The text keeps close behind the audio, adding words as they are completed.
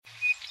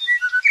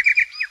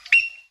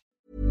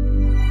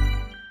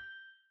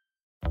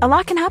A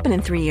lot can happen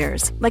in 3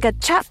 years, like a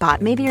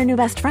chatbot may be your new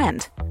best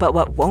friend. But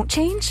what won't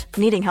change?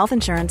 Needing health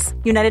insurance.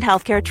 United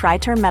Healthcare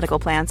Tri-Term Medical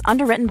Plans,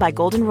 underwritten by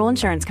Golden Rule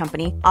Insurance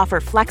Company, offer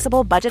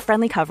flexible,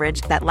 budget-friendly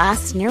coverage that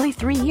lasts nearly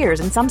 3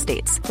 years in some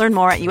states. Learn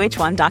more at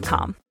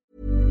uh1.com.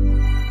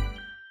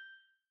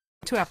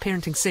 To our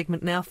parenting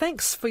segment now.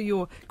 Thanks for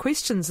your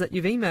questions that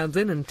you've emailed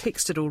in and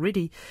texted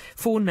already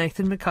for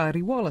Nathan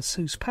Makaari-Wallace,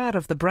 who's part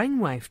of the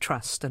Brainwave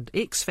Trust and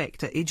X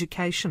Factor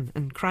Education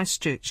in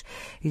Christchurch.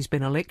 He's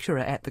been a lecturer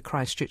at the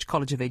Christchurch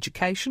College of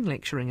Education,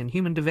 lecturing in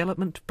human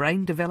development,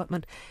 brain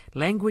development,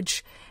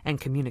 language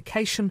and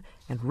communication,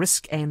 and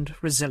risk and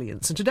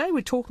resilience. And today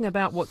we're talking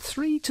about what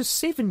 3 to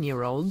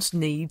 7-year-olds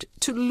need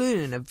to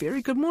learn. A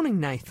very good morning,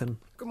 Nathan.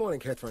 Good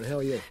morning, Catherine. How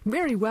are you?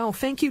 Very well,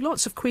 thank you.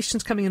 Lots of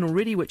questions coming in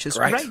already, which is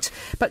great.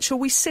 But shall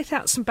we set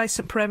out some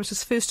basic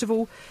parameters? First of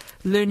all,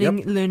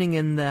 learning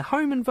in the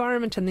home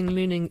environment and then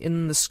learning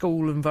in the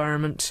school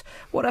environment.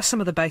 What are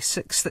some of the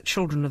basics that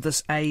children of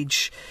this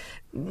age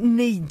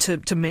need to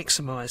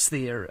maximise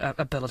their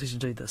ability to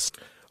do this?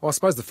 Well, I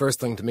suppose the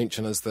first thing to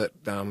mention is that,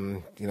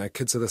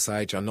 kids of this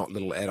age are not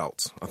little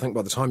adults. I think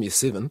by the time you're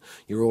 7,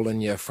 you're all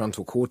in your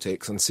frontal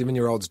cortex, and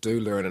 7-year-olds do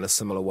learn in a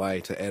similar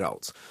way to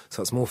adults.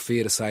 So it's more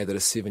fair to say that a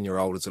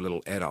 7-year-old is a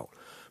little adult.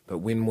 But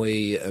when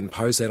we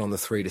impose that on the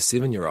 3 to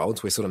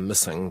 7-year-olds, we're sort of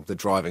missing the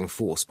driving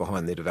force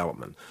behind their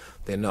development.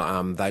 They're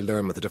not, they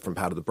learn with a different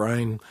part of the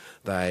brain.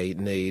 They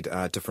need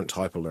a different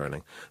type of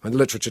learning. I mean, the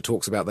literature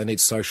talks about they need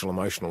social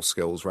emotional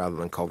skills rather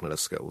than cognitive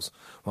skills.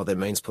 What that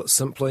means, put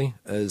simply,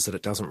 is that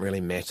it doesn't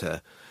really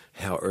matter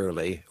how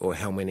early or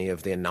how many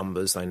of their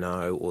numbers they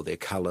know or their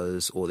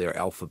colours or their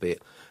alphabet.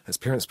 It's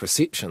parents'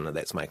 perception that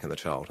that's making the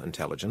child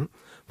intelligent,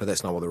 but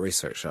that's not what the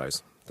research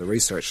shows. The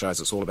research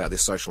shows it's all about their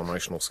social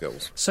emotional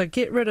skills. So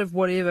get rid of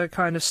whatever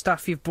kind of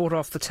stuff you've brought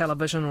off the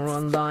television or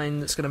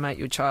online that's going to make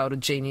your child a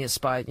genius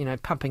by,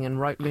 pumping in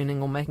rote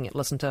learning or making it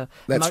listen to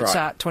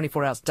Mozart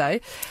 24 hours a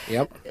day.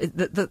 Yep.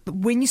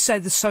 When you say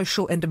the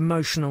social and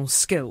emotional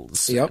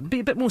skills,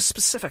 be a bit more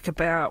specific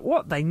about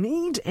what they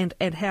need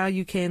and how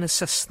you can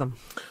assist them.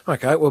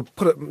 Okay, well,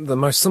 the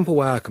most simple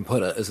way I can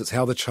put it is it's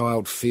how the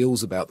child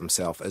feels about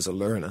themselves as a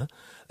learner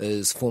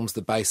forms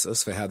the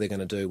basis for how they're going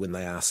to do when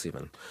they are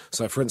 7.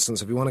 So, for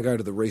instance, if you want to go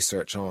to the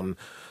research on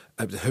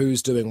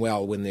who's doing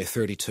well when they're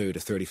 32 to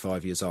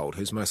 35 years old,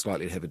 who's most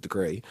likely to have a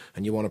degree,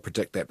 and you want to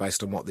predict that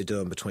based on what they're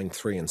doing between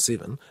 3 and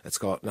 7, it's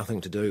got nothing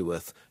to do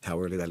with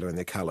how early they learn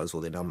their colours or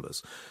their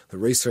numbers. The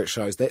research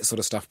shows that sort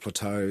of stuff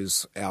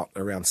plateaus out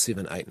around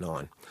 7, 8,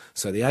 9.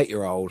 So the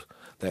 8-year-old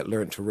that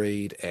learnt to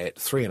read at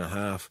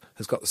 3.5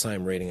 has got the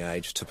same reading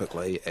age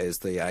typically as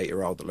the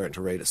 8-year-old that learnt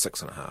to read at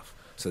 6.5.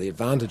 So the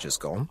advantage is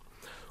gone.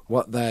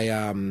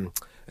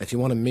 If you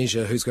want to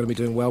measure who's going to be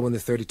doing well when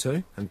they're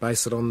 32 and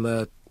base it on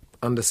the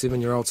under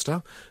 7-year-old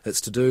stuff,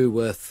 it's to do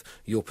with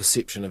your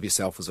perception of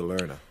yourself as a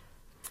learner.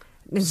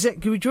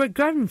 Do we go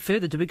even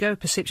further? Do we go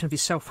perception of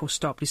yourself full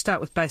stop? You start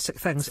with basic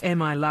things.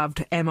 Am I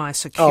loved? Am I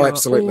secure? Oh,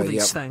 absolutely, all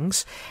these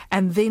things.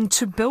 And then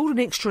to build an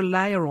extra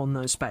layer on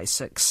those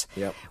basics,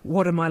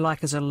 what am I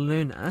like as a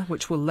learner,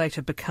 which will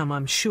later become,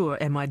 I'm sure,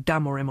 am I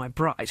dumb or am I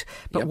bright?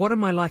 But what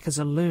am I like as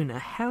a learner?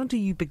 How do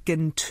you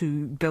begin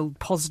to build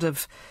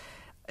positive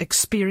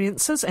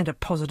experiences and a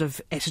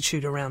positive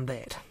attitude around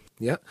that?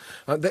 Yeah.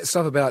 That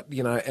stuff about,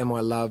 am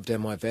I loved,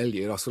 am I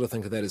valued, I sort of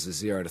think of that as the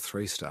 0 to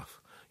 3 stuff.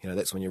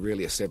 That's when you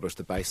really establish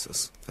the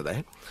basis for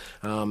that.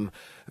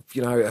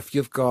 If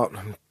you've got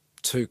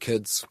 2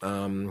 kids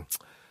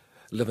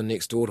living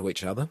next door to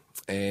each other,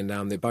 and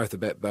they're both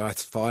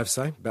 5,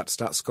 say, about to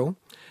start school,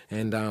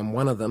 and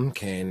one of them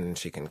can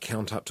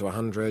count up to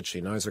 100,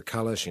 she knows her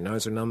colour, she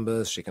knows her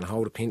numbers, she can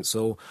hold a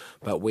pencil,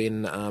 but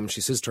when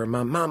she says to her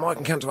Mum, I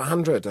can count to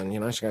 100,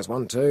 and she goes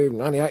 1, 2,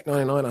 98,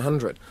 99,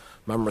 100.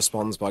 Mum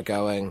responds by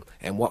going,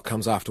 and what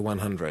comes after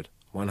 100?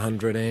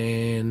 100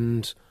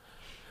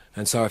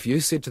 And so if you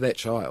said to that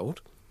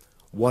child,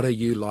 what are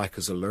you like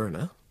as a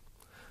learner?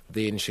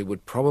 Then she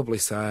would probably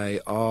say,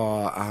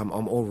 I'm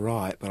all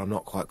right, but I'm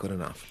not quite good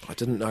enough. I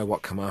didn't know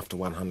what come after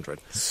 100.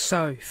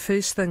 So,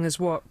 first thing is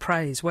what?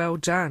 Praise. Well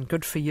done.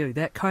 Good for you.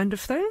 That kind of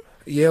thing?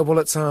 Yeah, well,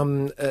 it's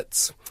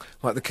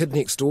like the kid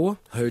next door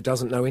who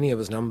doesn't know any of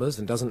his numbers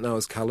and doesn't know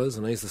his colours,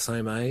 and he's the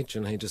same age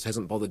and he just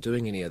hasn't bothered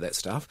doing any of that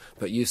stuff.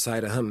 But you say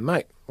to him,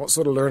 mate, what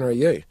sort of learner are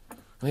you?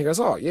 And he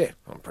goes, oh, yeah,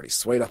 I'm pretty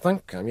sweet, I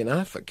think.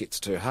 If it gets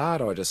too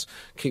hard, I just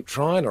keep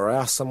trying or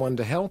ask someone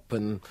to help.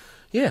 And,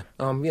 I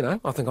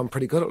think I'm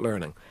pretty good at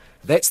learning.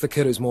 That's the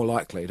kid who's more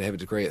likely to have a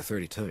degree at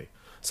 32.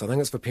 So I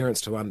think it's for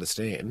parents to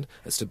understand.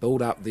 It's to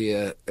build up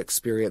their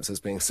experience as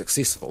being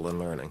successful in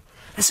learning.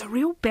 There's a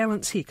real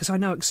balance here, because I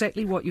know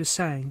exactly what you're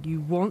saying.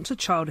 You want a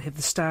child to have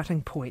the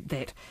starting point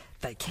that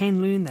they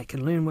can learn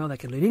well, they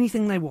can learn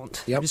anything they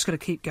want. Yep. You've just got to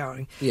keep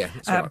going. Yeah,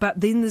 that's right.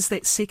 But then there's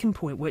that second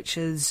point, which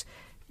is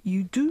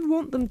you do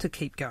want them to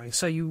keep going.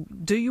 So you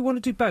want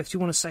to do both? You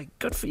want to say,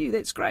 good for you,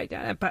 that's great,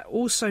 but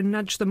also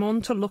nudge them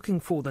on to looking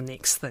for the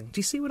next thing. Do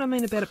you see what I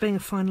mean about it being a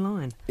fine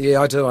line?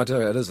 Yeah, I do.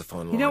 It is a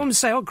fine line. You don't want to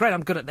say, oh, great,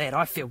 I'm good at that,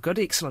 I feel good,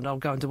 excellent, I'll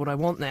go and do what I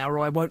want now, or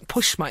I won't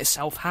push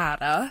myself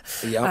harder.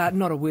 Yep.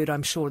 Not a word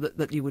I'm sure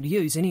that you would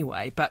use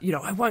anyway, but,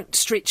 I won't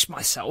stretch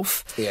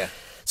myself. Yeah.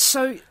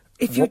 So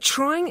if you're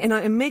trying, and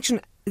I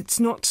imagine it's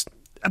not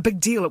a big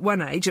deal at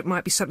one age, it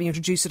might be something you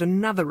introduce at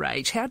another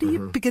age. How do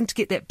you begin to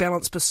get that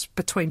balance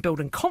between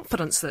building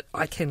confidence that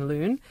I can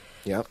learn,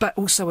 but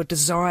also a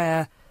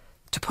desire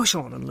to push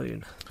on and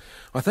learn?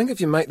 I think if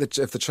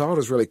the child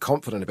is really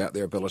confident about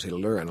their ability to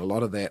learn, a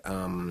lot of that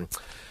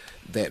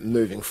that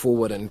moving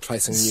forward and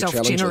facing new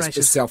challenges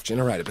is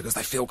self-generated because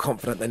they feel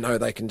confident, they know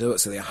they can do it,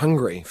 so they're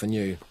hungry for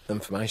new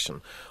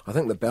information. I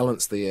think the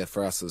balance there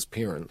for us as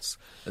parents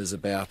is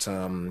about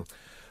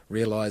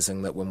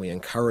realising that when we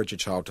encourage a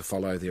child to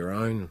follow their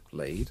own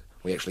lead,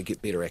 we actually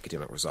get better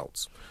academic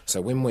results.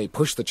 So when we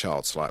push the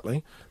child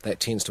slightly, that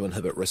tends to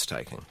inhibit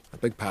risk-taking. A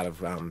big part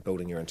of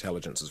building your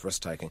intelligence is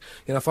risk-taking.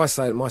 If I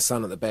say to my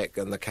son at the back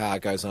in the car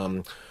goes,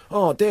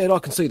 oh, Dad, I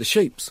can see the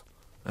sheeps.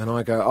 And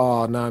I go,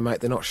 oh, no, mate,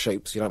 they're not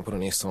sheeps. You don't put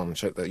an S on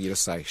sheep, you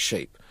just say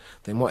sheep.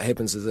 Then what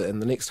happens is that in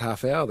the next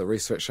half hour, the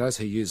research shows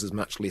he uses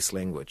much less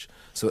language.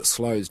 So it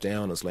slows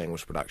down his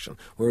language production.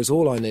 Whereas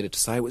all I needed to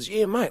say was,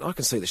 yeah, mate, I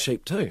can see the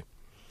sheep too.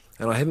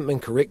 And I haven't been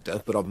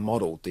corrective, but I've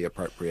modelled the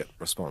appropriate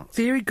response.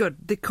 Very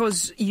good,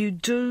 because you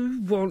do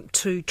want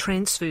to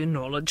transfer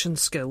knowledge and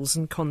skills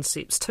and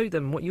concepts to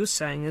them. What you're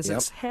saying is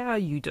it's how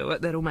you do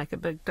it that'll make a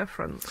big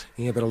difference.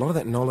 Yeah, but a lot of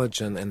that knowledge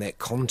and that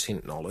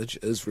content knowledge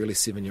is really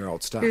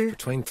 7-year-old stuff. Yeah.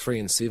 Between 3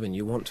 and 7,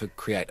 you want to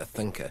create a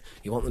thinker.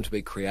 You want them to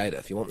be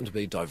creative. You want them to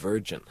be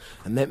divergent.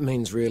 And that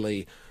means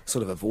really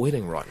sort of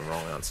avoiding right and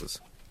wrong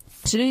answers.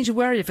 So you don't need to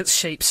worry if it's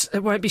sheeps.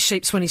 It won't be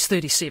sheeps when he's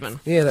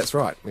 37. Yeah, that's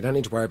right. We don't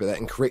need to worry about that,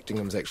 and correcting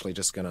them is actually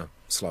just going to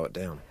slow it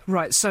down.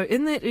 Right, so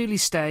in that early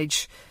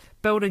stage,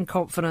 building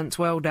confidence,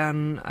 well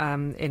done,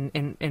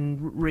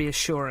 and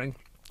reassuring.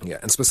 Yeah,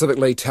 and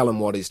specifically tell him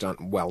what he's done,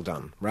 well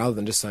done, rather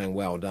than just saying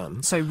well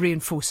done. So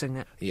reinforcing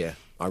it. Yeah,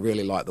 I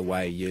really like the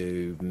way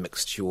you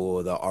mixed the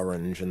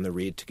orange and the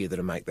red together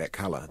to make that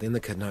colour. Then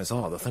the kid knows,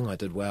 the thing I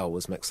did well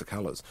was mix the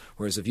colours.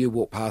 Whereas if you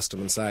walk past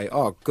him and say,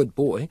 oh, good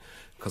boy,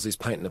 because he's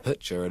painting a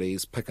picture and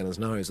he's picking his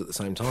nose at the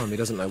same time, he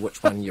doesn't know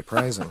which one you're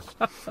praising.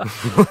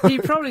 He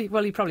probably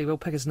will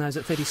pick his nose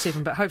at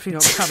 37, but hopefully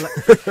not in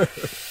public.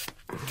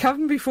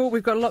 Come before,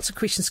 we've got lots of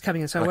questions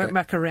coming in, so I won't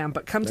muck around,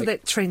 but come to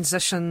that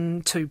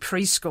transition to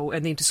preschool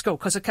and then to school.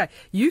 Because,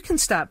 you can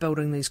start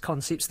building these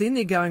concepts, then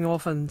they're going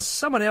off and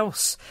someone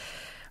else,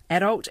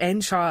 adult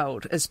and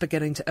child, is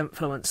beginning to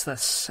influence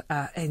this.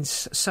 And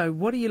so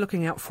what are you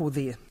looking out for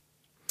there?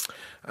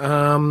 What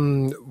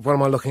am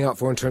I looking out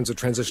for in terms of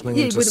transitioning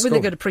into school?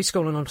 When they go to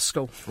preschool and on to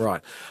school.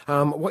 Right.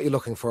 What you're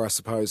looking for, I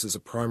suppose, is a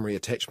primary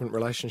attachment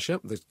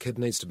relationship. The kid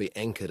needs to be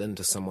anchored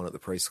into someone at the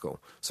preschool.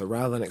 So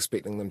rather than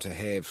expecting them to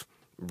have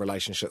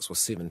relationships with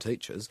 7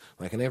 teachers,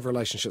 they can have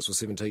relationships with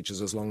 7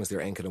 teachers as long as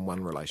they're anchored in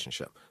one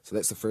relationship. So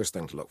that's the first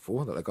thing to look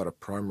for, that they've got a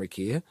primary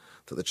care,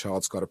 that the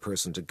child's got a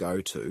person to go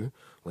to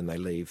when they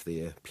leave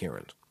their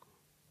parent.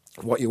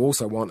 What you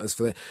also want is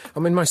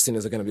most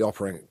centres are going to be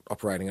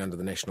operating under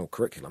the national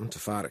curriculum, Te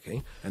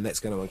Whāriki, and that's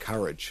going to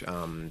encourage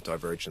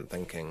divergent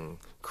thinking,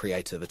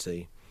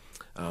 creativity,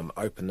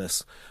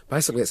 openness.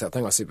 Basically, it's that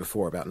thing I said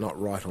before about not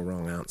right or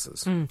wrong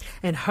answers.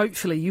 And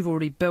hopefully you've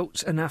already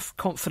built enough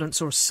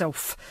confidence or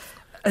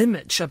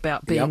self-image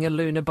about being a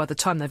learner by the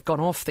time they've gone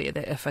off there,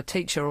 that if a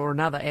teacher or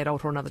another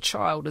adult or another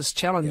child is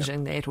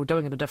challenging that or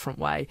doing it a different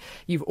way,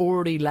 you've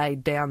already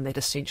laid down that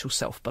essential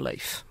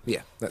self-belief.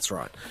 Yeah, that's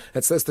right.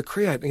 It's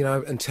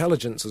the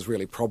intelligence is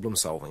really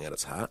problem-solving at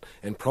its heart,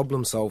 and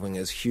problem-solving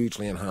is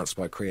hugely enhanced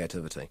by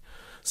creativity.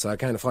 So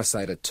again, if I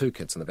say to 2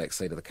 kids in the back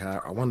seat of the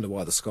car, I wonder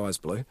why the sky's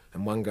blue,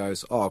 and one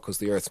goes, because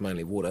the Earth's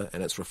mainly water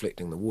and it's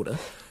reflecting the water,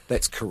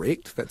 that's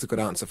correct. That's a good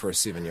answer for a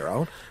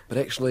 7-year-old. But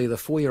actually the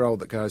 4-year-old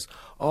that goes,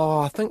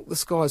 I think the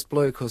sky's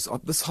blue because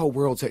this whole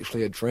world's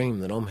actually a dream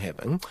that I'm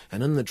having,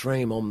 and in the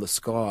dream I'm the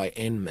sky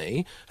and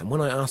me, and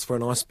when I asked for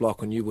an ice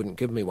block and you wouldn't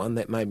give me one,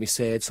 that made me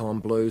sad, so I'm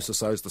blue, so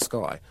so's the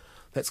sky.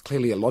 That's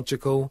clearly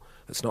illogical,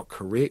 it's not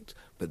correct,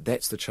 but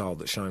that's the child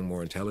that's showing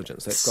more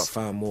intelligence. That's got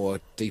far more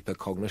deeper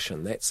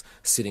cognition. That's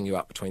setting you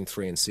up between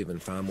 3 and 7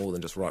 far more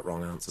than just right,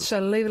 wrong answers. So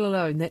leave it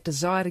alone. That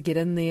desire to get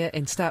in there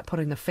and start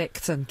putting the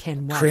facts in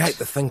can wait. Create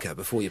the thinker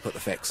before you put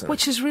the facts in.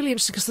 Which is really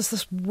interesting because there's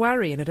this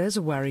worry, and it is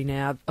a worry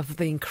now, of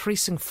the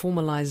increasing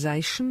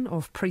formalisation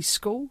of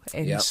preschool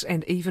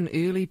and even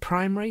early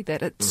primary,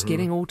 that it's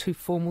getting all too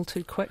formal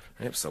too quick.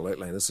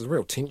 Absolutely. There's a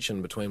real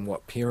tension between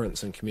what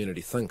parents and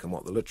community think and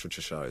what the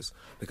literature shows,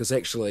 because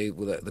actually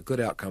the good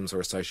outcomes are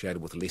associated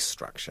with less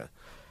structure.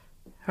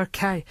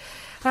 Okay.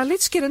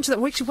 Let's get into that.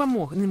 Well, actually, one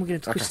more, and then we'll get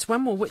into questions.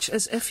 One more, which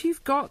is if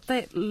you've got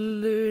that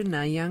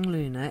young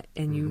learner,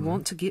 and you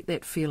want to get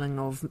that feeling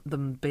of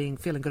them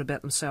feeling good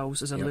about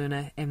themselves as a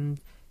learner, and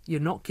you're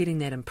not getting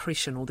that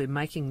impression, or they're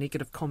making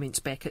negative comments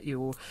back at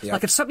you, or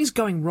like if something's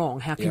going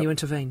wrong, how can you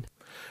intervene?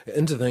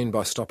 Intervene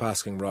by stop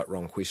asking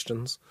right-wrong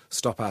questions,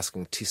 stop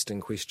asking testing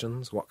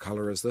questions. What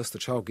colour is this? The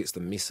child gets the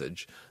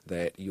message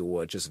that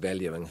you're just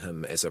valuing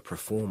him as a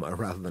performer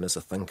rather than as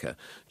a thinker.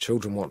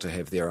 Children want to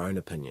have their own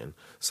opinion,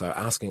 so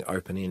asking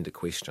open-ended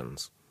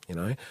questions.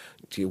 Where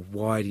do you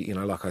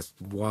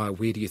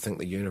think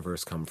the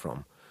universe come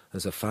from?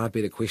 Is a far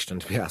better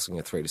question to be asking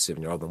a 3 to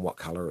 7 year old than what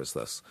colour is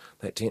this?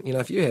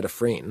 If you had a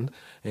friend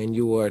and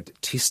you were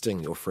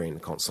testing your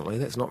friend constantly,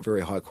 that's not very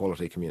high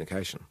quality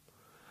communication.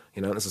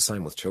 And it's the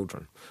same with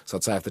children. So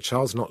I'd say if the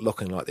child's not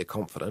looking like they're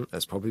confident,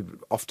 it's probably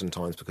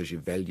oftentimes because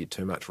you've valued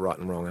too much right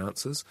and wrong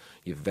answers,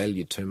 you've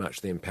valued too much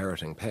the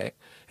parroting pack,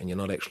 and you're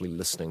not actually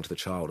listening to the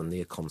child and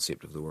their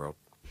concept of the world.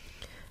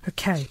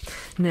 Okay,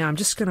 now I'm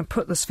just going to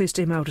put this first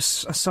email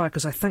aside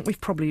because I think we've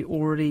probably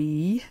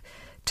already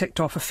ticked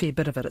off a fair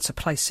bit of it. It's a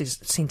place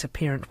centre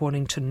parent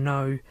wanting to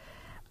know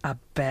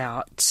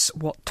about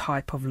what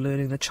type of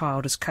learning the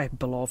child is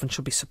capable of and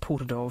should be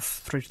supported of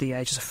through to the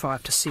ages of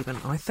 5 to 7.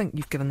 I think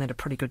you've given that a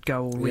pretty good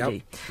go already.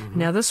 Yep. Mm-hmm.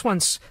 Now this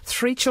one's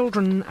 3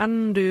 children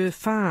under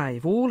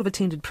 5. All have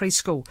attended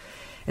preschool.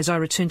 As I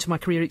return to my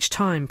career each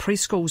time,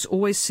 preschools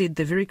always said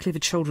they're very clever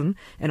children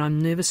and I'm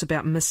nervous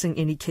about missing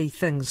any key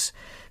things.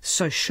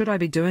 So should I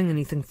be doing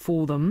anything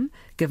for them,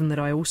 given that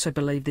I also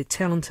believe they're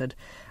talented?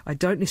 I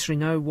don't necessarily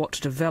know what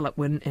to develop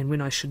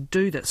when I should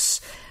do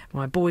this.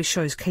 My boy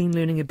shows keen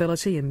learning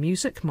ability in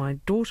music, my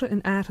daughter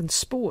in art and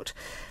sport.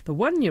 The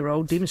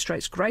 1-year-old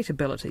demonstrates great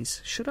abilities.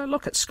 Should I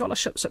look at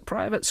scholarships at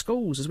private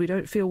schools, as we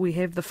don't feel we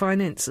have the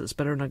finances,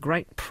 but are in a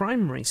great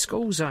primary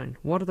school zone?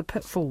 What are the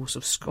pitfalls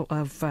of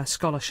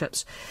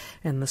scholarships?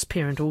 And this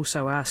parent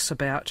also asks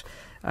about,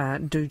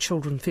 do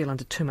children feel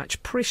under too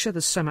much pressure?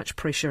 There's so much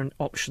pressure and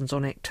options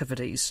on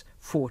activities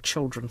for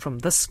children from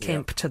this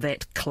camp to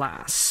that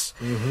class.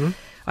 Mm-hmm.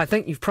 I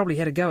think you've probably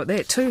had a go at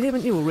that too,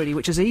 haven't you already,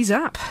 which is ease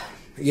up.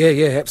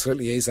 Yeah,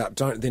 absolutely ease up.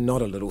 They're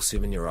not a little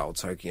 7-year-old,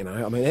 so,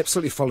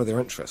 absolutely follow their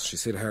interests. She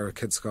said her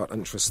kid's got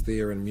interests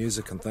there in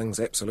music and things,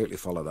 absolutely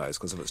follow those,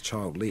 because if it's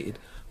child-led,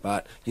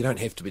 but you don't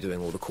have to be doing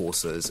all the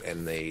courses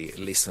and the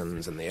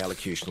lessons and the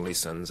elocution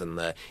lessons and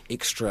the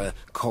extra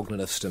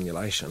cognitive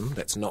stimulation.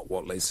 That's not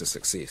what leads to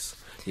success.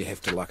 You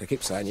have to, like I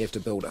keep saying, you have to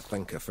build a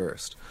thinker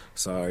first.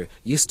 So,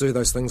 yes, do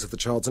those things if the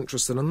child's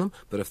interested in them,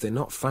 but if they're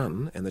not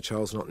fun and the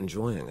child's not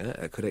enjoying it,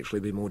 it could actually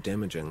be more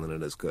damaging than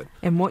it is good.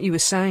 And what you were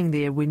saying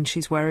there, when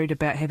she's worried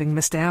about having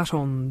missed out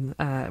on,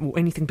 or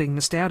anything being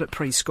missed out at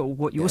preschool,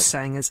 what you're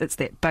saying is it's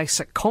that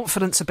basic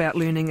confidence about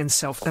learning and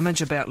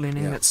self-image about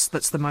learning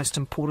that's the most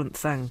important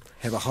thing.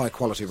 Have a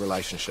high-quality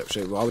relationship.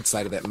 I would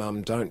say to that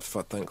mum, don't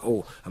think,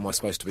 am I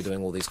supposed to be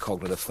doing all these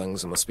cognitive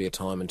things in my spare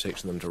time and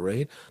teaching them to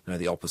read? No,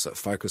 the opposite.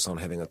 Focus on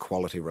having a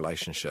quality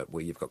relationship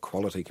where you've got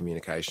quality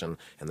communication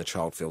and the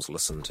child feels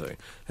listened to.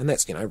 And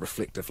that's,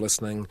 reflective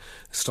listening.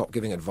 Stop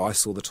giving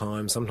advice all the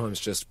time. Sometimes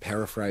just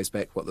paraphrase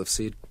back what they've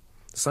said.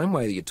 The same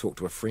way that you'd talk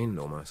to a friend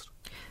almost.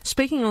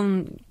 Speaking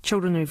on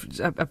children who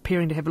are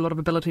appearing to have a lot of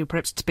ability or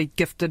perhaps to be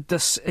gifted,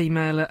 this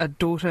emailer, a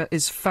daughter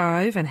is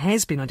 5 and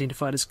has been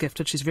identified as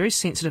gifted. She's very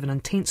sensitive and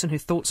intense in her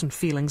thoughts and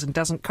feelings and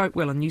doesn't cope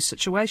well in new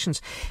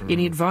situations.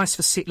 Any advice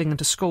for settling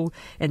into school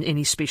and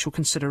any special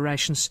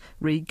considerations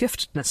re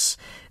giftedness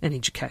in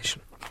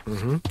education?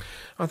 Mm-hmm.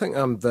 I think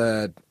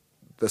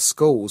the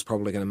school's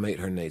probably going to meet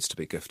her needs to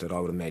be gifted, I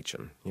would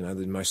imagine.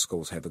 Most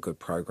schools have a good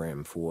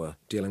program for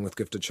dealing with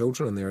gifted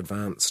children and their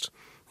advanced,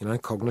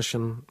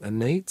 cognition and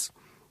needs.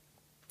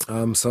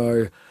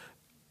 Sorry,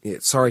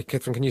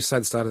 Catherine, can you say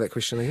the start of that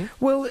question again?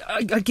 Well,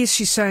 I guess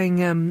she's saying,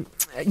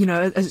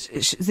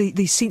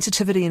 the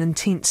sensitivity and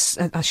intense,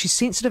 she's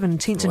sensitive and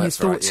intense in her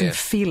thoughts and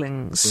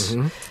feelings.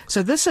 Mm-hmm.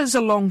 So this is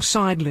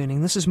alongside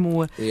learning. This is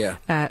more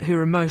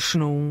her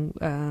emotional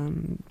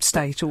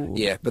state or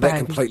but that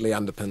completely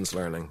underpins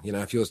learning.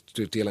 If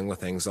you're dealing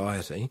with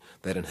anxiety,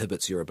 that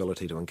inhibits your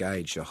ability to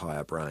engage your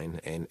higher brain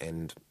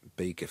and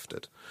be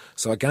gifted.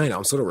 So again,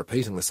 I'm sort of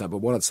repeating this, but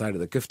what I'd say to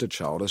the gifted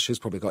child is she's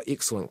probably got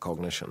excellent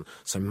cognition,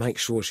 so make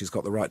sure she's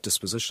got the right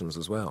dispositions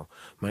as well.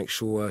 Make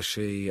sure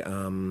she,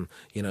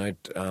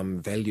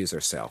 values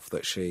herself,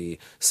 that she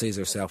sees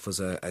herself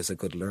as a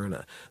good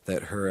learner,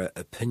 that her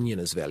opinion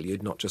is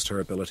valued, not just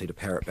her ability to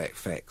parrot back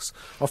facts.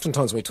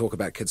 Oftentimes when we talk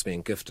about kids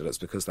being gifted, it's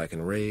because they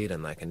can read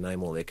and they can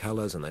name all their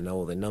colours and they know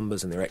all their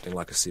numbers and they're acting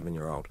like a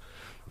 7-year-old.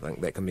 I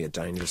think that can be a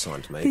danger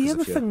sign to me. The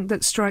other thing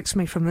that strikes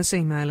me from this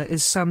emailer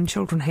is some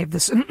children have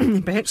this,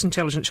 perhaps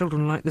intelligent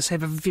children like this,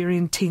 have a very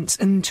intense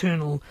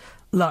internal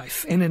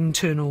life and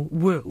internal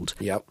world.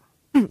 Yep.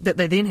 That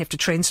they then have to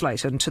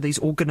translate into these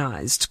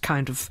organised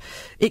kind of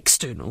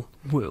external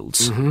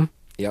worlds. Mm-hmm.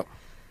 Yep.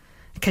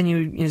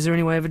 Is there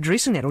any way of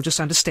addressing that, or just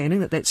understanding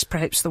that that's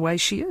perhaps the way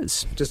she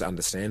is? Just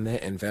understand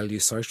that and value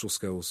social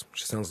skills.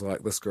 She sounds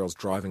like this girl's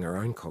driving her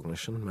own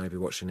cognition. Maybe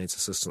what she needs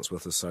assistance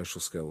with is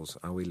social skills.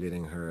 Are we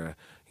letting her,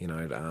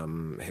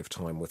 have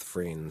time with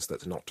friends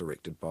that's not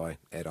directed by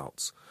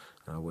adults?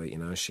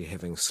 Is she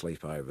having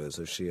sleepovers?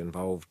 Is she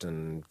involved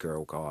in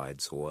girl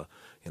guides? Or,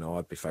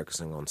 I'd be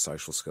focusing on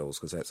social skills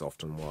because that's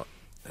often what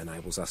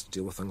enables us to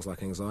deal with things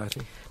like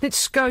anxiety.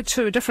 Let's go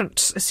to a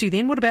different issue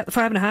then. What about the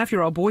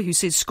 5.5-year-old boy who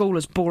says school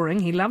is boring?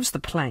 He loves the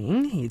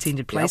playing. He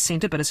attended Play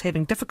Centre but is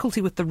having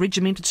difficulty with the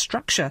regimented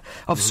structure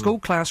of school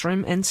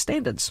classroom and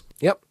standards.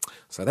 Yep.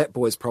 So that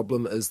boy's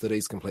problem is that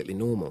he's completely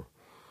normal.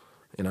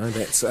 You know,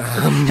 that's...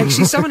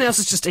 Actually, someone else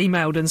has just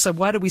emailed in, so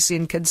why do we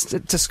send kids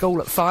to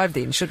school at 5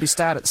 then? Should we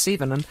start at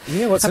 7? And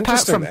yeah, well, it's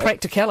apart from that.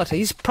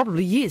 practicalities,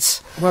 probably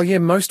yes. Well, yeah,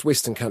 most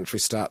Western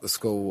countries start the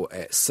school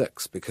at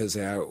 6 because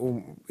our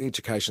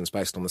education's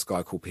based on this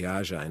guy called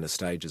Piaget and his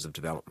stages of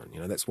development.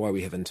 You know, that's why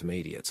we have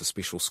intermediates, a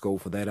special school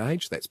for that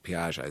age. That's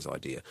Piaget's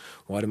idea.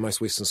 Why do most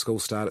Western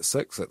schools start at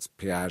 6? It's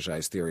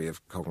Piaget's theory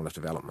of cognitive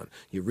development.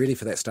 You're ready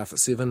for that stuff at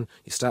 7,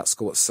 you start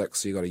school at 6,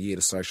 so you've got a year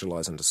to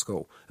socialise into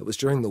school. It was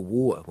during the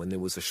war, when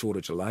there was a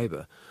shortage of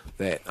labour,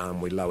 that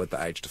we lowered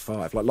the age to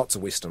 5, like lots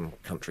of Western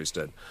countries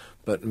did.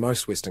 But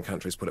most Western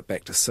countries put it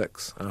back to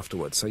 6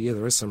 afterwards. So yeah,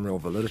 there is some real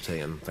validity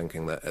in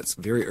thinking that it's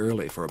very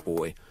early for a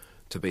boy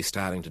to be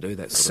starting to do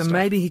that sort of stuff. So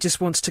maybe he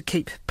just wants to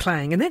keep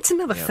playing. And that's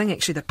another thing,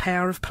 actually, the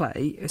power of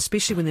play,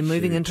 especially when they're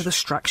moving into the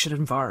structured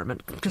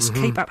environment. Just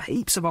keep up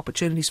heaps of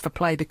opportunities for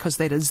play because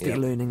that is their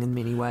learning in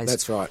many ways.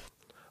 That's right.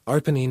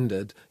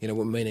 Open-ended,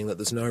 meaning that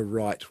there's no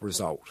right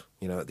result,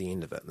 at the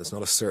end of it. There's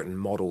not a certain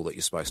model that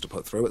you're supposed to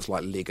put through. It's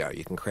like Lego.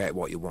 You can create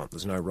what you want.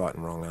 There's no right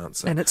and wrong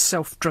answer. And it's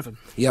self-driven.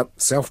 Yep,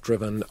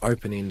 self-driven,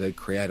 open-ended,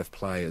 creative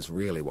play is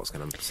really what's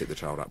going to set the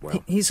child up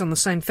well. He's on the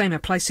same theme. A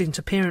play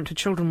centre parent to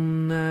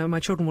children. My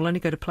children will only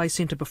go to play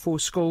centre before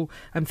school.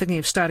 I'm thinking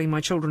of starting my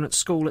children at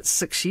school at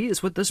 6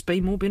 years. Would this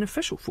be more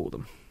beneficial for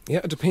them?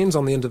 Yeah, it depends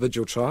on the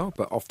individual child,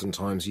 but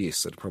oftentimes,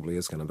 yes, it probably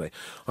is going to be.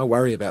 I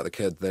worry about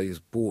these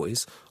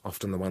boys,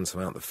 often the ones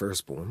who aren't the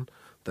firstborn,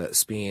 that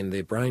spend,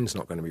 their brain's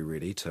not going to be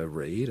ready to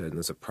read, and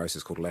there's a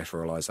process called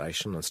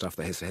lateralisation and stuff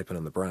that has to happen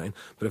in the brain.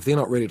 But if they're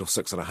not ready till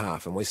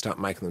 6.5 and we start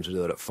making them to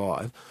do it at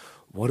 5,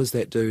 what does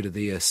that do to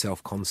their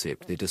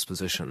self-concept, their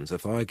dispositions?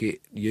 If I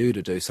get you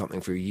to do something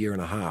for a year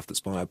and a half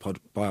that's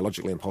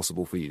biologically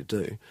impossible for you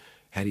to do,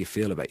 how do you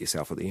feel about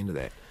yourself at the end of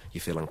that? You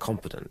feel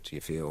incompetent.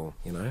 You feel,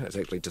 it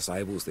actually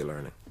disables their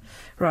learning.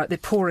 Right, they're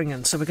pouring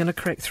in, so we're going to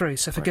crack through.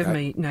 So forgive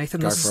me,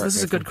 Nathan. This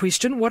is a good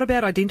question. What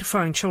about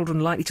identifying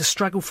children likely to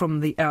struggle from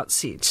the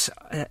outset,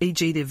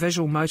 e.g. their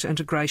visual motor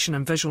integration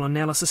and visual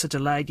analysis are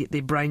delayed, yet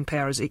their brain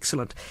power is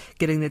excellent?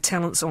 Getting their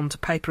talents onto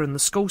paper in the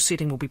school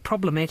setting will be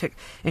problematic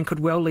and could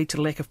well lead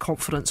to lack of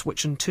confidence,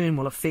 which in turn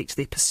will affect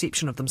their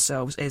perception of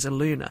themselves as a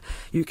learner.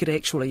 You could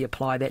actually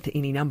apply that to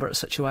any number of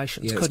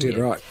situations, couldn't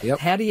you? Right. Yep.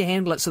 How do you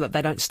handle it so that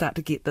they don't start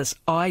to get this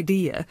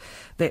idea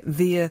that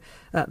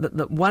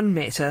that one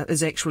matter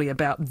is actually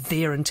about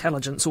their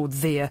intelligence or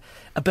their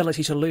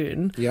ability to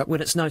learn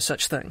when it's no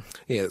such thing?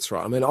 Yeah, that's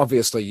right. I mean,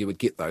 obviously you would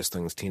get those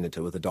things tended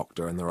to with a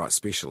doctor and the right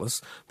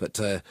specialist, but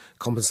to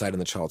compensate in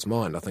the child's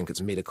mind, I think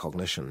it's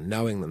metacognition,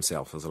 knowing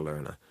themselves as a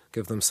learner.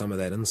 Give them some of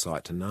that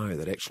insight to know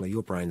that actually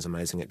your brain's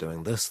amazing at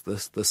doing this,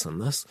 this, this and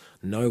this.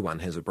 No one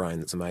has a brain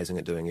that's amazing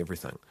at doing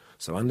everything.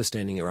 So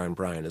understanding your own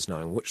brain is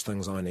knowing which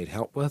things I need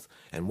help with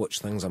and which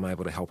things I'm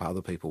able to help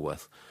other people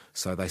with.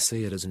 So they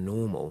see it as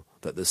normal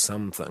that there's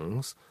some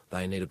things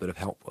they need a bit of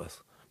help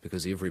with,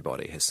 because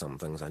everybody has some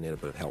things they need a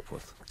bit of help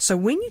with. So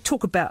when you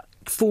talk about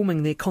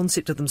forming their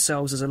concept of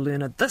themselves as a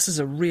learner, this is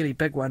a really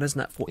big one, isn't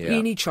it? For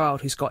any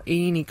child who's got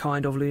any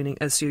kind of learning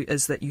issue,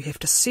 is that you have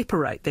to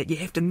separate that. You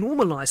have to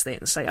normalise that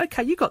and say,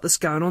 OK, you got this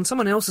going on,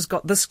 someone else has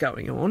got this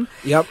going on.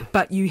 Yep.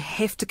 But you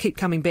have to keep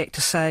coming back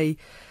to say,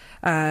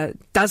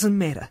 doesn't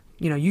matter.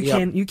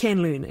 You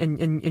can learn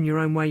in your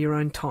own way, your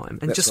own time,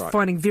 and That's right.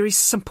 finding very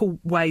simple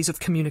ways of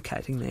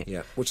communicating that.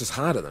 Yeah, which is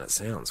harder than it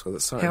sounds,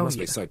 because it must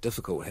be so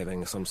difficult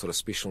having some sort of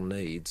special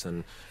needs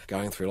and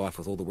going through life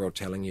with all the world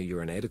telling you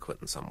you're inadequate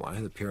in some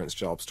way. The parent's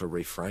job's to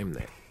reframe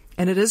that.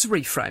 And it is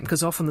reframed,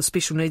 because often the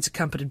special needs are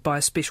accompanied by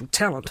a special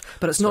talent,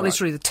 but it's not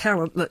necessarily the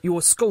talent that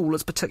your school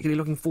is particularly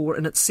looking for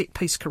in its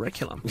set-piece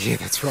curriculum. Yeah,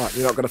 that's right.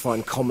 You're not going to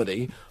find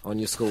comedy on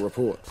your school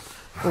report.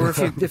 Or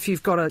if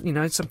you've got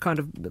some kind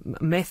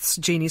of maths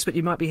genius, but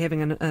you might be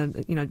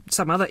having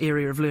some other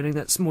area of learning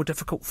that's more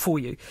difficult for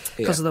you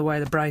because of the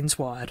way the brain's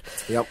wired.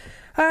 Yep.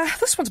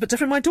 This one's a bit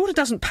different. My daughter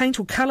doesn't paint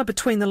or colour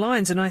between the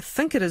lines, and I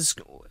think it is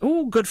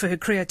all good for her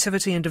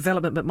creativity and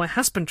development, but my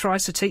husband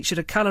tries to teach her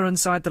to colour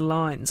inside the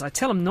lines. I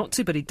tell him not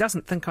to, but he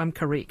doesn't think I'm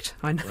correct.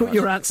 I know what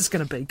your answer's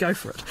going to be. Go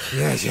for it.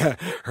 Yeah.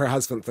 Her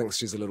husband thinks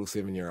she's a little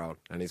 7-year-old,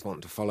 and he's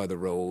wanting to follow the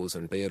rules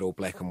and be it all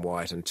black and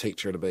white and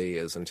teach her to be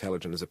as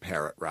intelligent as a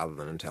parrot rather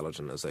than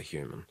intelligent as a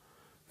human.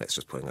 That's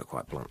just putting it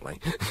quite bluntly.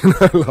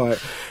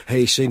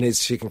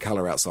 She can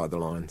colour outside the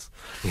lines.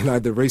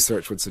 The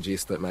research would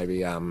suggest that maybe,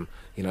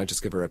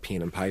 just give her a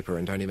pen and paper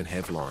and don't even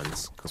have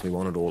lines, because we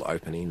want it all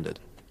open-ended.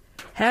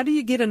 How do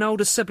you get an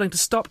older sibling to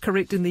stop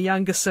correcting the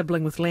younger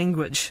sibling with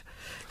language?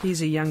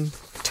 He's a young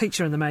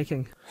teacher in the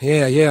making.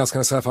 Yeah, I was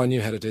going to say, if I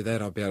knew how to do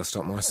that, I'd be able to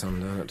stop my son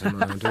doing it to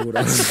my own daughter.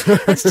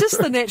 It's just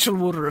the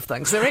natural order of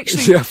things. They're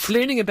actually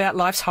learning about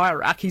life's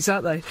hierarchies,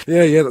 aren't they?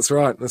 Yeah, that's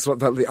right. That's what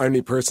the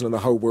only person in the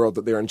whole world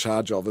that they're in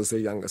charge of is their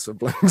younger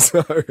sibling.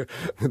 So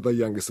the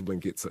younger sibling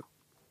gets it.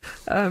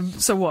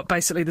 So what,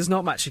 basically there's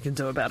not much you can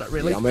do about it,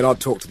 really? Yeah, I mean, I'd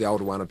talk to the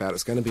older one about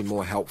it's going to be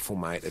more helpful,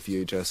 mate, if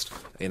you just,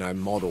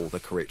 model the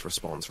correct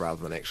response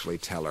rather than actually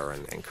tell her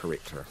and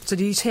correct her. So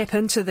do you tap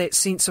into that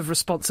sense of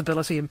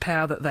responsibility and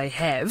power that they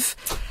have,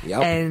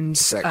 Yep, and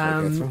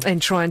exactly,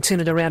 and try and turn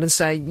it around and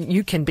say,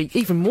 you can be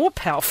even more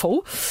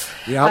powerful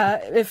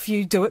if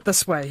you do it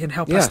this way and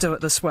help us do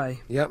it this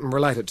way? Yep, and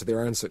relate it to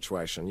their own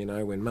situation.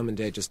 When mum and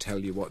dad just tell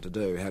you what to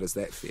do, how does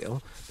that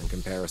feel in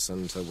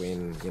comparison to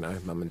when,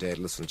 mum and dad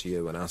listen to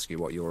you and ask you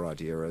what your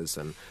idea is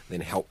and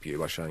then help you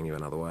by showing you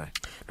another way?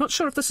 Not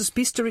sure if this is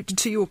best directed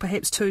to you or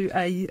perhaps to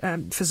a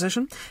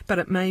physician, but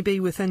it may be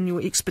within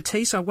your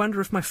expertise. I wonder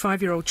if my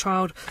 5-year-old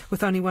child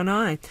with only one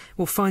eye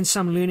will find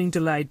some learning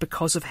delayed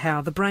because of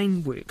how the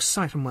brain works.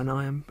 Sight in one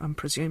eye, I'm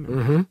presuming.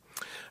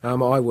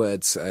 Mm-hmm. I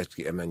would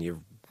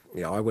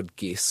I would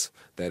guess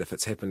that if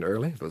it's happened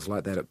early, if it was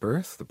like that at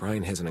birth, the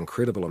brain has an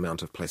incredible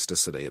amount of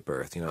plasticity at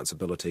birth, its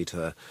ability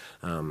to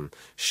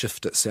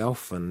shift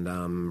itself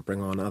and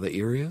bring on other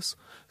areas.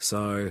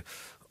 So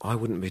I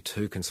wouldn't be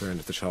too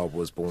concerned if the child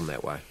was born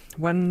that way.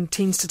 One side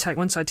tends to take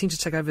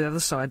over the other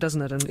side,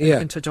 doesn't it?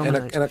 And to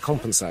dominate. And it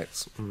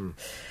compensates.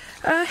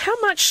 How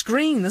much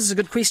screen, this is a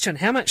good question,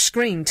 how much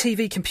screen,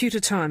 TV,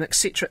 computer time,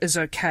 etc. is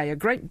okay? A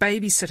great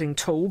babysitting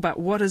tool, but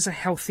what is a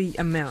healthy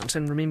amount?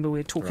 And remember,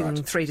 we're talking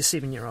 3 to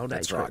 7 year old age.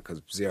 That's right,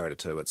 because 0 to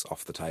 2, it's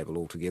off the table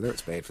altogether.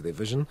 It's bad for their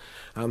vision.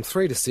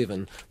 3 to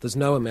 7, there's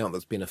no amount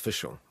that's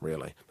beneficial,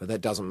 really, but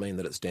that doesn't mean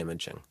that it's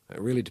damaging. It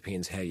really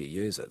depends how you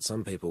use it.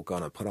 Some people are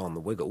going to put on the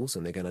wiggles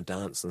and they're going to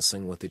dance and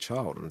sing with their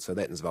child, and so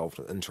that involves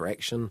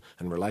interaction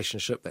and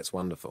relationship. That's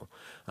wonderful.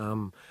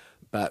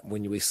 But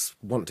when we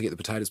want to get the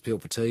potatoes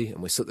peeled for tea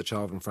and we sit the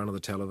child in front of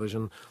the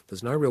television,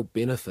 there's no real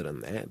benefit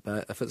in that.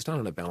 But if it's done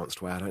in a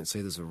balanced way, I don't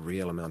see there's a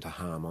real amount of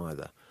harm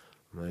either.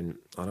 I mean,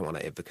 I don't want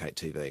to advocate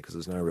TV because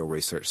there's no real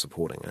research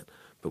supporting it.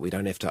 But we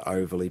don't have to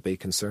overly be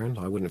concerned.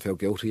 I wouldn't feel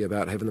guilty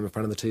about having them in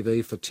front of the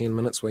TV for 10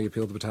 minutes while you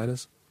peel the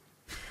potatoes.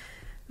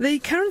 The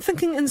current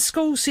thinking in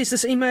schools, says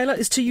this emailer,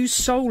 is to use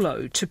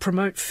solo to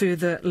promote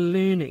further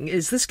learning.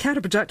 Is this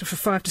counterproductive for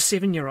 5 to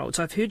 7 year olds?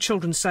 I've heard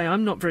children say,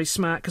 I'm not very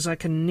smart because I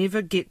can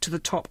never get to the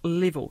top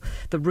level.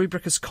 The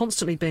rubric is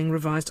constantly being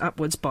revised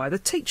upwards by the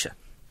teacher.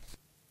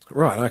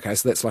 Right, okay,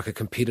 so that's like a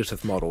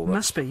competitive model.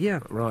 Must be, yeah.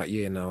 Right,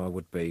 yeah, no, I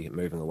would be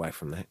moving away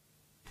from that.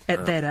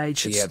 At that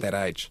age? Yeah, at that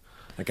age.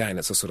 Again,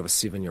 it's a sort of a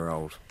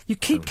 7-year-old. You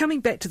keep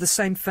coming back to the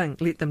same thing.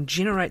 Let them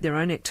generate their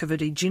own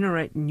activity,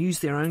 generate and use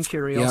their own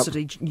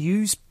curiosity,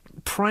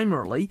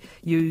 primarily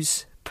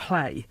use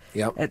play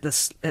at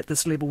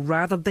this level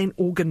rather than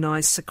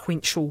organised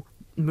sequential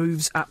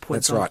moves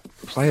upwards. That's right.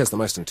 Play is the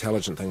most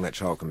intelligent thing that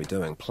child can be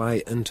doing.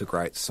 Play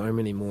integrates so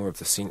many more of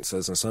the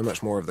senses and so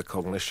much more of the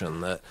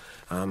cognition that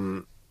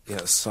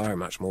there's so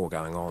much more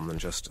going on than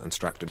just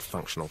instructed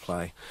functional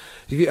play.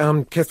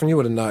 Catherine, you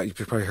would have known, you've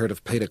probably heard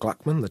of Peter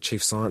Gluckman, the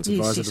Chief Science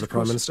Advisor to the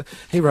Prime Minister.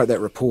 He wrote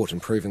that report,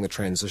 Improving the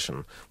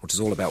Transition, which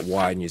is all about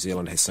why New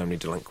Zealand has so many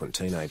delinquent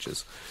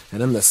teenagers.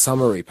 And in the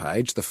summary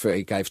page,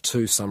 he gave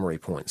 2 summary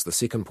points. The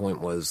second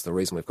point was the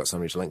reason we've got so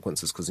many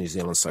delinquents is because New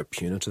Zealand's so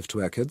punitive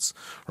to our kids.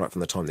 Right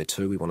from the time they're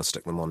 2, we want to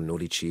stick them on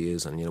naughty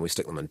chairs and, we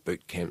stick them in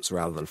boot camps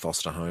rather than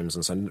foster homes.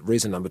 And so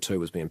reason number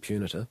 2 was being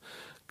punitive.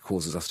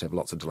 Causes us to have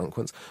lots of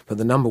delinquents. But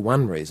the number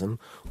 1 reason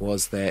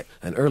was that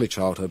in early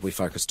childhood we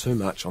focus too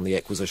much on the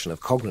acquisition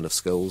of cognitive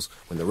skills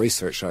when the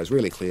research shows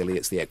really clearly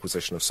it's the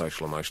acquisition of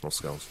social emotional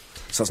skills.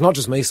 So it's not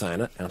just me saying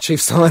it, our Chief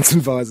Science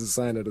Advisor is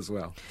saying it as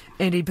well.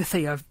 And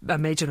empathy, I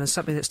imagine, is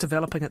something that's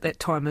developing at that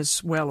time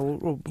as well,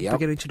 or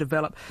beginning to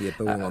develop. Yeah,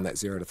 building on that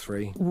 0 to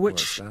 3.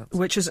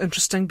 Which is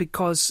interesting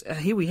because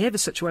here we have a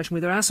situation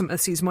where there are some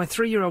issues. My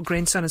 3-year-old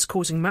grandson is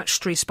causing much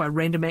stress by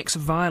random acts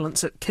of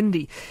violence at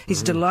kindy.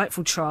 He's a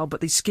delightful child, but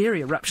these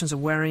scary eruptions are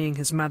worrying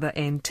his mother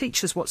and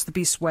teachers. What's the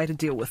best way to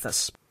deal with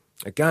this?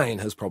 Again,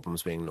 his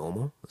problem's being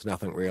normal. There's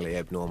nothing really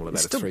abnormal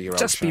about a 3-year-old.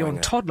 Just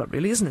beyond toddler,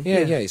 really, isn't he?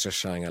 Yeah, he's just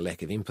showing a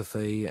lack of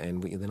empathy,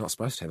 and they're not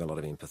supposed to have a lot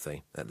of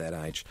empathy at that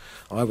age.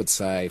 I would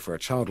say for a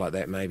child like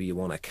that, maybe you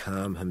want to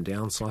calm him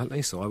down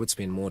slightly, so I would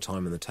spend more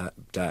time in the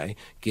day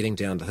getting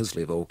down to his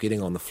level,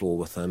 getting on the floor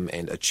with him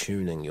and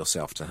attuning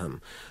yourself to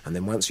him. And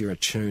then once you're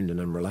attuned and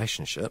in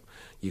relationship,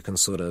 you can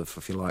sort of,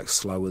 if you like,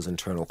 slow his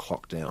internal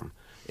clock down,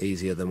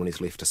 easier than when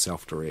he's left to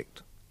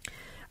self-direct.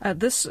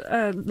 This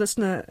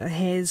listener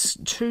has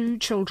 2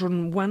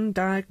 children, one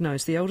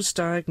diagnosed, the eldest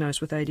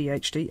diagnosed with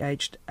ADHD,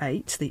 aged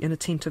 8, the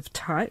inattentive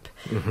type,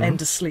 and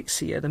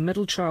dyslexia. The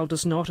middle child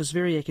does not, is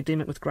very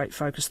academic with great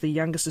focus. The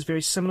youngest is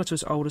very similar to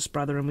his oldest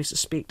brother, and we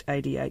suspect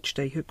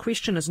ADHD. Her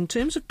question is, in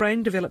terms of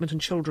brain development in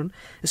children,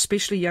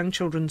 especially young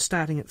children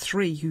starting at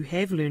 3 who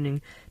have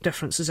learning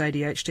differences,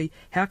 ADHD,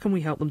 how can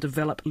we help them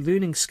develop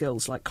learning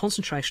skills like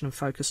concentration and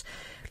focus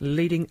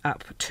leading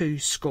up to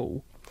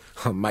school?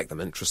 Make them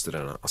interested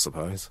in it, I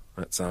suppose.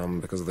 It's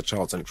because if the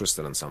child's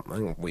interested in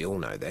something, we all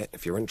know that.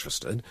 If you're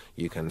interested,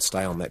 you can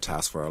stay on that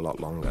task for a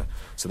lot longer.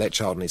 So that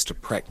child needs to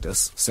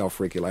practice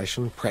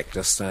self-regulation,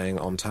 practice staying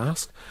on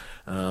task.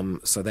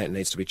 So that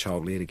needs to be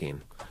child-led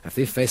again. If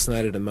they're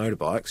fascinated in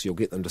motorbikes, you'll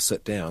get them to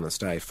sit down and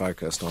stay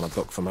focused on a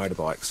book for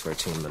motorbikes for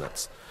 10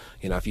 minutes.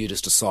 You know, if you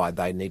just decide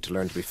they need to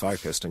learn to be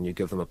focused and you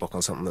give them a book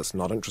on something that's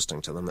not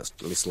interesting to them, that's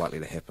less likely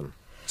to happen.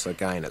 So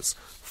again, it's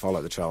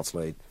follow the child's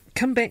lead.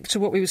 Come back to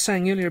what we were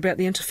saying earlier about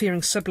the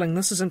interfering sibling.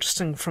 This is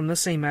interesting from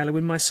this emailer.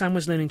 When my son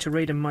was learning to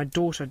read and my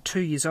daughter, 2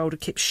 years older,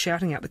 kept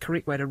shouting out the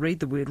correct way to read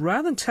the word,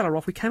 rather than tell her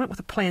off, we came up with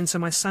a plan so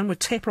my son would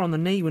tap her on the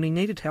knee when he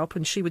needed help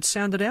and she would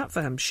sound it out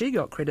for him. She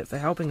got credit for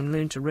helping him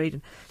learn to read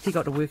and he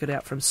got to work it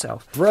out for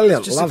himself.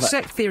 Brilliant, just love the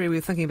exact theory we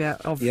were thinking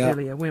about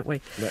earlier, weren't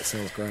we? That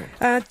sounds great.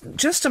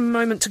 Just a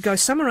moment to go.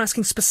 Some are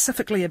asking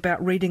specifically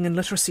about reading and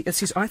literacy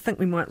issues. I think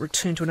we might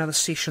return to another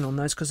session on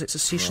those because it's a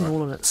session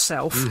all in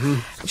itself.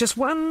 Just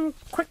one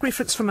quick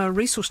reference from a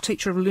resource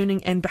teacher of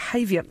learning and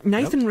behaviour.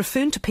 Nathan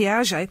referred to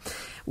Piaget.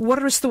 What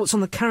are his thoughts on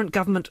the current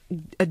government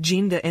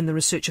agenda and the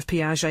research of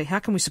Piaget? How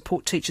can we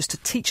support teachers to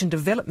teach in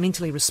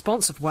developmentally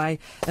responsive way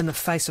in the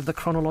face of the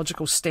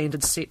chronological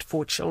standards set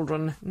for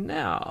children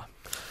now?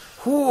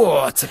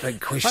 Oh, it's a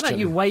big question. Why don't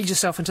you wade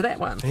yourself into that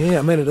one? Yeah,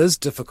 I mean, it is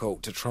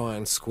difficult to try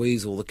and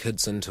squeeze all the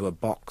kids into a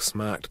box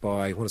marked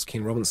by, what does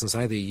Ken Robinson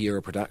say, their year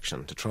of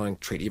production, to try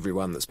and treat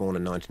everyone that's born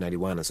in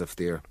 1981 as if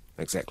they're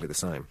exactly the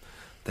same.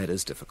 That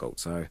is difficult.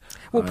 So,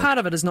 well, part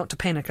of it is not to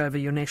panic over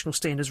your national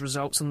standards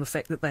results and the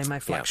fact that they may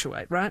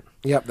fluctuate, right?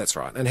 Yep, that's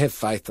right. And have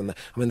faith in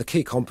the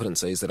key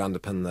competencies that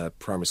underpin the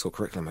primary school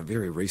curriculum are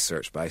very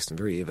research-based and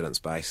very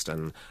evidence-based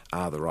and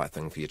are the right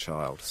thing for your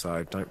child.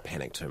 So don't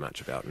panic too much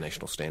about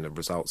national standard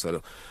results.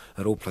 It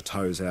all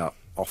plateaus out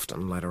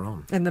often later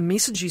on. And the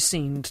message you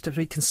send to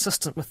be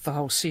consistent with the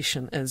whole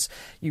session is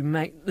you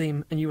make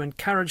them and you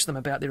encourage them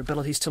about their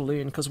abilities to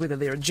learn, because whether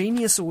they're a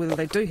genius or whether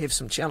they do have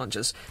some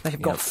challenges, they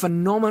have got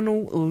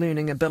phenomenal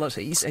learning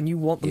abilities and you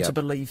want them to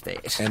believe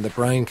that. And the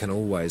brain can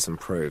always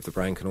improve. The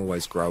brain can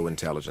always grow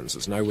intelligence.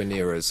 It's nowhere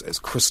near as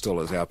crystal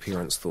as our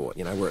parents thought,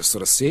 where it's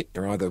sort of set.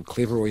 You're either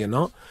clever or you're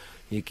not.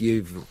 You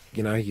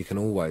can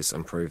always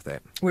improve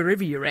that.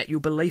 Wherever you're at, your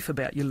belief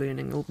about your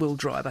learning will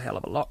drive a hell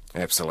of a lot.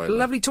 Absolutely.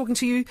 Lovely talking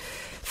to you.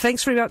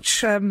 Thanks very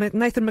much,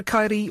 Nathan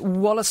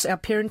Makaere-Wallace, our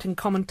parenting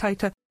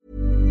commentator.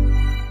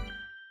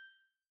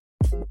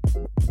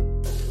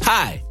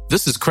 Hi,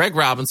 this is Craig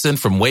Robinson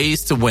from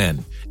Ways to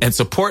Win, and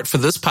support for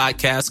this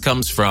podcast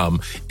comes from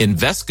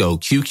Invesco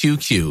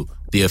QQQ,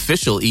 the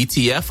official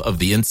ETF of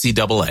the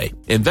NCAA.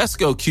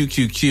 Invesco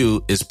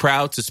QQQ is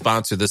proud to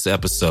sponsor this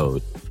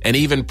episode, and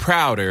even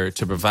prouder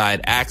to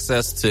provide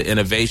access to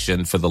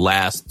innovation for the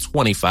last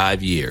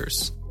 25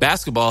 years.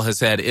 Basketball has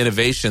had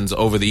innovations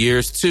over the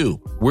years,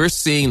 too. We're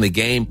seeing the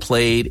game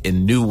played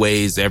in new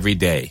ways every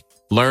day.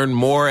 Learn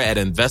more at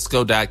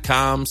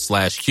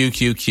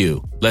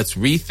Invesco.com/QQQ. Let's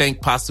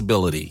rethink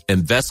possibility.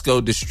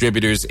 Invesco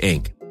Distributors,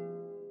 Inc.